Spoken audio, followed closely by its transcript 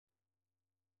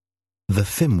The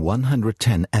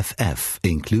FIM110FF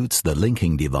includes the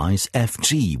linking device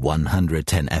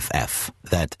FG110FF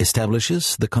that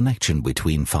establishes the connection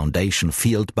between Foundation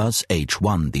Fieldbus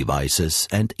H1 devices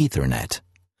and Ethernet.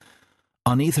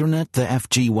 On Ethernet, the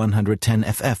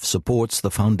FG110FF supports the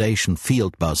Foundation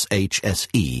Fieldbus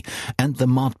HSE and the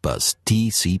Modbus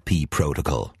TCP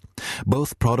protocol.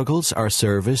 Both protocols are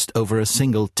serviced over a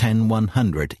single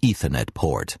 10100 Ethernet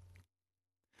port.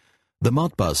 The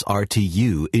Modbus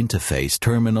RTU interface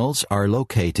terminals are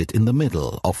located in the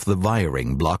middle of the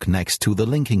wiring block next to the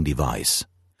linking device.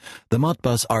 The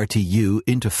Modbus RTU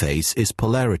interface is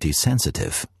polarity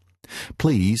sensitive.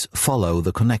 Please follow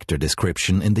the connector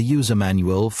description in the user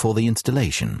manual for the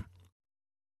installation.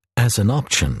 As an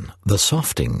option, the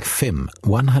Softing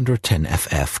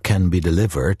FIM110FF can be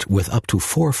delivered with up to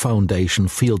 4 Foundation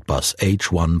Fieldbus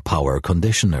H1 power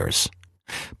conditioners.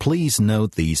 Please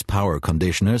note these power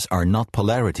conditioners are not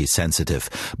polarity sensitive,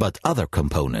 but other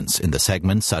components in the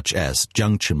segment such as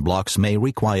junction blocks may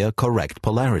require correct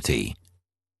polarity.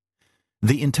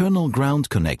 The internal ground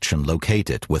connection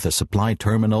located with the supply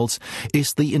terminals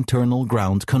is the internal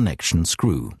ground connection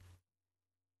screw.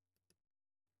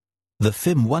 The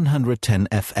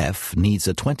FIM110FF needs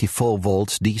a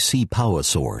 24-volt DC power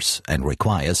source and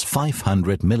requires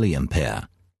 500 mA.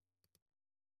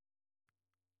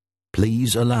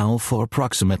 Please allow for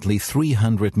approximately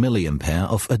 300 mA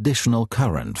of additional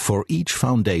current for each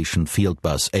Foundation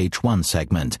Fieldbus H1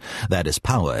 segment that is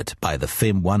powered by the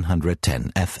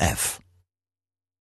FIM110FF.